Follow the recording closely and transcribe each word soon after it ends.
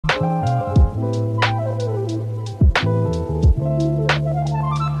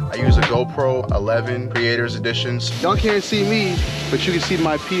I use a GoPro 11 Creators Editions. Y'all can't see me, but you can see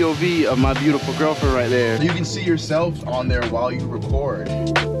my POV of my beautiful girlfriend right there. You can see yourself on there while you record.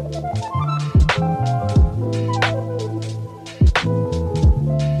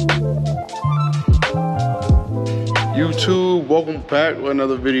 YouTube, welcome back with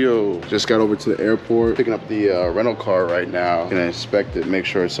another video. Just got over to the airport, picking up the rental car right now. Gonna inspect it, make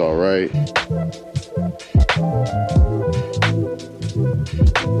sure it's all right.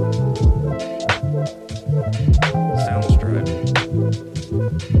 Sounds good.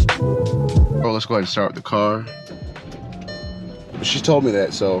 Oh, let's go ahead and start the car. She told me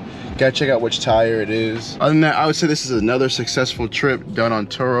that, so gotta check out which tire it is. Other than that, I would say this is another successful trip done on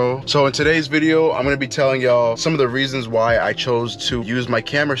Turo. So in today's video, I'm gonna be telling y'all some of the reasons why I chose to use my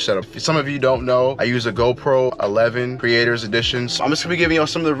camera setup. If some of you don't know, I use a GoPro 11 Creators Edition. So I'm just gonna be giving y'all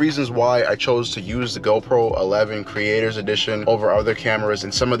some of the reasons why I chose to use the GoPro 11 Creators Edition over other cameras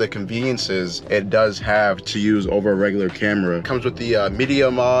and some of the conveniences it does have to use over a regular camera. It comes with the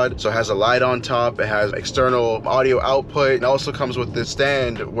media mod, so it has a light on top, it has external audio output, and also comes with this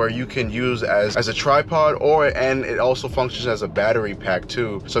stand where you can use as a tripod, and it also functions as a battery pack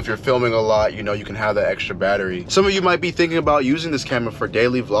too. So if you're filming a lot, you know, you can have that extra battery. Some of you might be thinking about using this camera for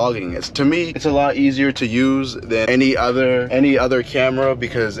daily vlogging. To me, it's a lot easier to use than any other camera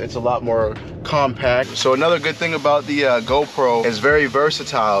because it's a lot more compact. So another good thing about the GoPro is very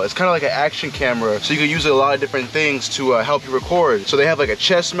versatile. It's kind of like an action camera, so you can use a lot of different things to help you record. So they have like a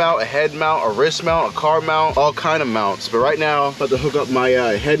chest mount, a head mount, a wrist mount, a car mount, all kind of mounts. But right now, I'm about to hook up my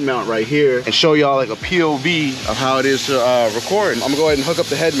head mount right here and show y'all like a POV of how it is to record. I'm gonna go ahead and hook up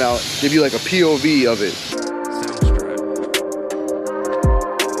the head mount, give you like a POV of it.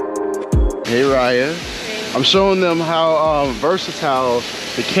 Hey Raya. I'm showing them how versatile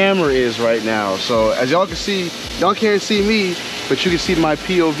the camera is right now. So as y'all can see, y'all can't see me, but you can see my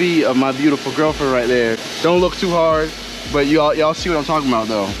POV of my beautiful girlfriend right there. Don't look too hard, but y'all see what I'm talking about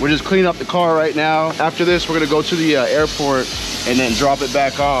though. We're just cleaning up the car right now. After this, we're gonna go to the airport and then drop it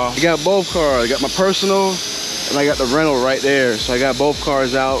back off. I got both cars. I got my personal and I got the rental right there. So I got both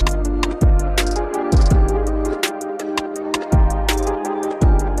cars out.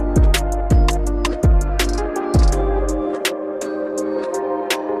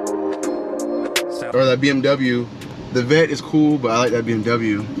 Or that BMW. The Vet is cool, but I like that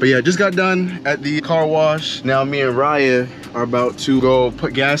BMW. But yeah, just got done at the car wash. Now me and Raya are about to go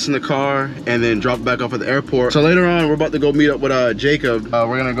put gas in the car and then drop it back off at the airport. So later on, we're about to go meet up with Jacob.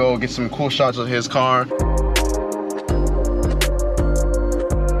 We're gonna go get some cool shots of his car.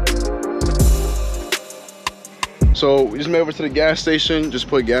 So we just made over to the gas station, just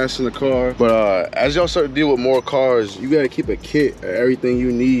put gas in the car. But as y'all start to deal with more cars, you gotta keep a kit of everything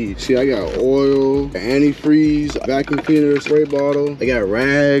you need. See, I got oil, antifreeze, vacuum cleaner, spray bottle. I got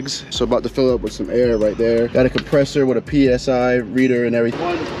rags, so about to fill up with some air right there. Got a compressor with a PSI reader and everything.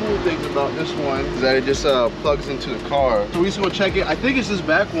 One of the cool things about this one is that it just plugs into the car. So we just gonna check it. I think it's this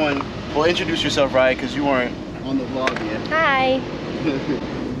back one. Well, introduce yourself, right? Because you weren't on the vlog yet. Hi.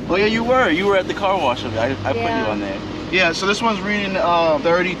 Oh yeah, you were at the car wash of it. I put you on there. Yeah, so this one's reading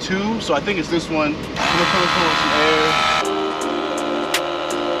 32, so I think it's this one. I'm gonna fill it with some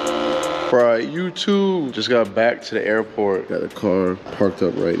air. Right, YouTube. Just got back to the airport. Got the car parked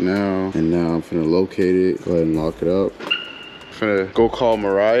up right now, and now I'm finna locate it. Go ahead and lock it up. Finna go call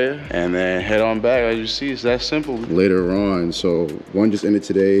Mariah and then head on back. As you see, it's that simple. Later on, so one just ended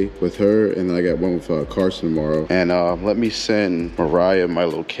today with her, and then I got one with Carson tomorrow. And let me send Mariah my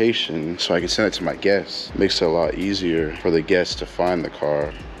location so I can send it to my guests. Makes it a lot easier for the guests to find the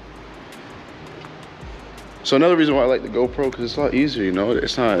car. So another reason why I like the GoPro, because it's a lot easier, you know?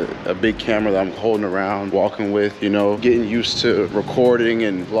 It's not a big camera that I'm holding around, walking with, you know? Getting used to recording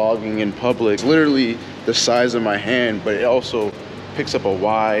and vlogging in public. It's literally the size of my hand, but it also picks up a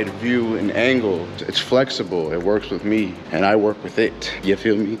wide view and angle. It's flexible, it works with me, and I work with it, you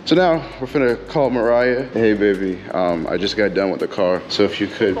feel me? So now, we're finna call Mariah. Hey baby, I just got done with the car, so if you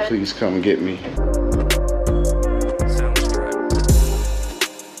could please come and get me.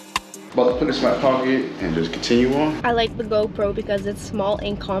 About to put this in my pocket and just continue on. I like the GoPro because it's small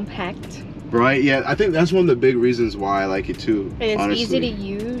and compact. Right, yeah, I think that's one of the big reasons why I like it too. And it's honestly easy to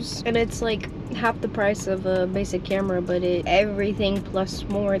use, and it's like half the price of a basic camera, but everything plus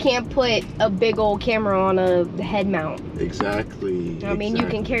more. You can't put a big old camera on a head mount. Exactly. I mean, you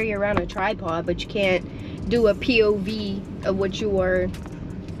can carry around a tripod, but you can't do a POV of what you are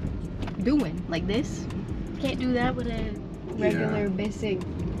doing, like this. You can't do that with a regular basic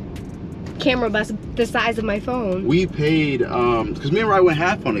camera the size of my phone. We paid, because me and Ryan went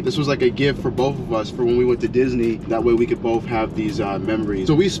half on it. This was like a gift for both of us for when we went to Disney. That way we could both have these memories.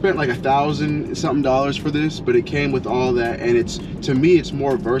 So we spent like $1,000 something for this, but it came with all that, and it's, to me, it's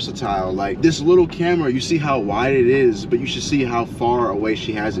more versatile. Like this little camera, you see how wide it is, but you should see how far away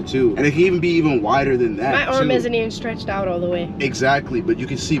she has it too. And it can even be even wider than that. My arm too. isn't even stretched out all the way. Exactly, but you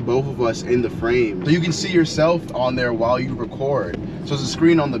can see both of us in the frame. So you can see yourself on there while you record. So there's a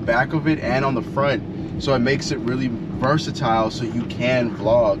screen on the back of it and on the front. So it makes it really versatile so you can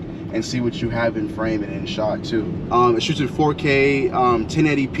vlog and see what you have in frame and in shot too. It shoots in 4K,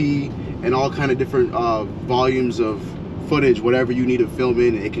 1080p, and all kind of different volumes of footage, whatever you need to film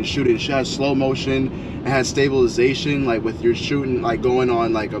in. It can shoot it. It has slow motion. It has stabilization, like with your shooting, like going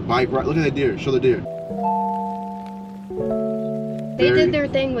on like a bike ride. Look at that deer. Show the deer. They did their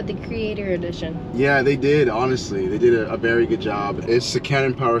thing with the Creator Edition. Yeah, they did, honestly. They did a very good job. It's the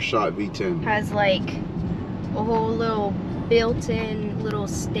Canon PowerShot V10. Has like a whole little built-in little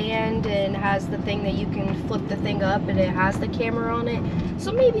stand, and has the thing that you can flip the thing up, and it has the camera on it.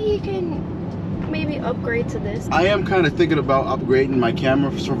 So maybe you can upgrade to this. I am kind of thinking about upgrading my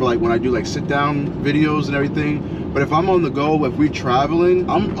camera sort of like when I do like sit-down videos and everything. But if I'm on the go, if we're traveling,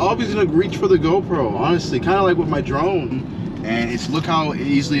 I'm always gonna reach for the GoPro, honestly. Kind of like with my drone. And it's, look how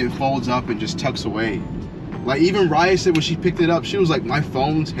easily it folds up and just tucks away. Like even Raya said when she picked it up, she was like, my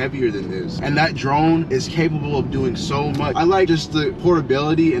phone's heavier than this. And that drone is capable of doing so much. I like just the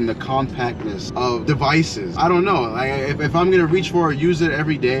portability and the compactness of devices. I don't know, like if I'm gonna reach for or use it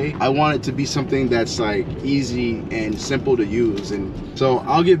every day, I want it to be something that's like easy and simple to use. And so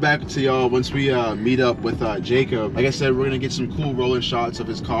I'll get back to y'all once we meet up with Jacob. Like I said, we're gonna get some cool rolling shots of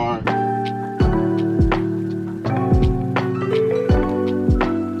his car.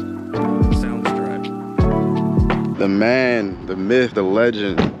 The man, the myth, the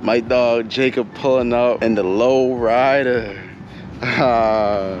legend, my dog Jacob pulling up in the low rider.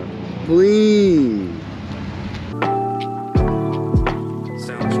 Clean.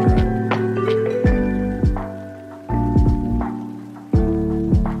 Sounds right.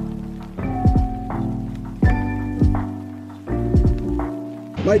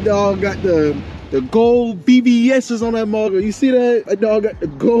 My dog got the gold BBSs on that mugger. You see that? My dog got the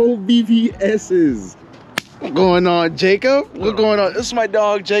gold BBSs. What's going on, Jacob? What's going on? This is my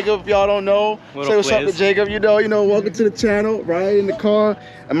dog, Jacob. If y'all don't know, say what's up to Jacob. You know, welcome to the channel, right in the car.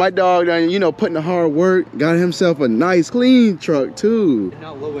 And my dog, you know, putting the hard work, got himself a nice, clean truck too. It's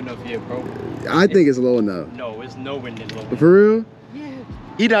not low enough yet, bro. I think it's low enough. No, it's nowhere near low enough. For real?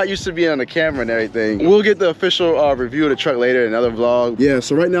 He not used to being on the camera and everything. We'll get the official review of the truck later in another vlog. Yeah,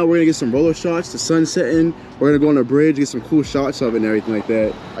 so right now we're gonna get some roller shots, the sun setting. We're gonna go on the bridge, get some cool shots of it and everything like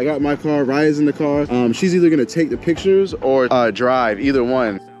that. I got my car, Raya's in the car. She's either gonna take the pictures or drive, either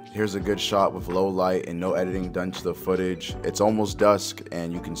one. Here's a good shot with low light and no editing done to the footage. It's almost dusk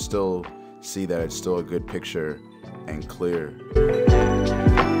and you can still see that it's still a good picture and clear.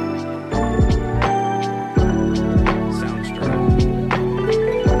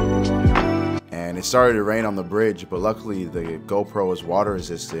 It started to rain on the bridge, but luckily the GoPro is water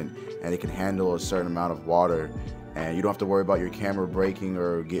resistant and it can handle a certain amount of water, and you don't have to worry about your camera breaking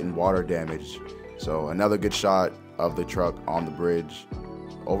or getting water damage. So another good shot of the truck on the bridge.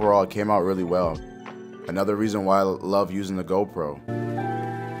 Overall, it came out really well. Another reason why I love using the GoPro.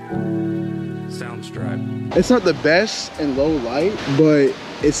 Sounds right. It's not the best in low light, but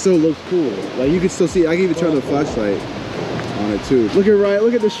it still looks cool. Like you can still see, I can even turn the flashlight on it too. Look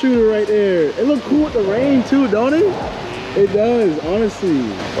at the shooter right there. It look cool with the rain too, don't it? It does, honestly.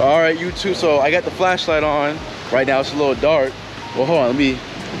 All right, you too. So I got the flashlight on. Right now it's a little dark. Well, hold on, let me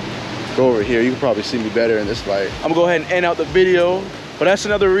go over here. You can probably see me better in this light. I'm gonna go ahead and end out the video. But that's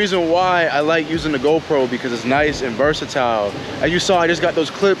another reason why I like using the GoPro, because it's nice and versatile. As you saw, I just got those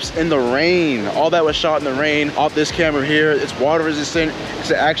clips in the rain. All that was shot in the rain off this camera here. It's water resistant,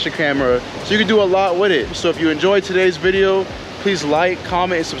 it's an action camera. So you can do a lot with it. So if you enjoyed today's video, please like,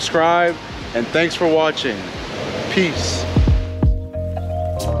 comment, and subscribe. And thanks for watching. Peace.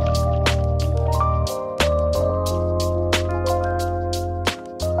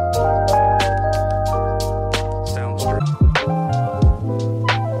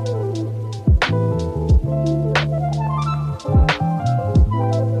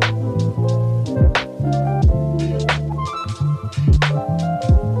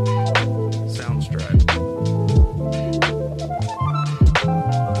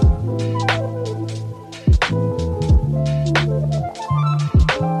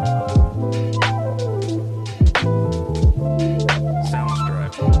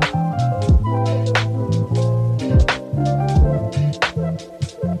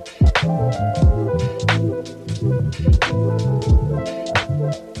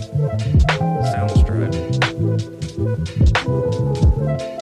 Sounds driving.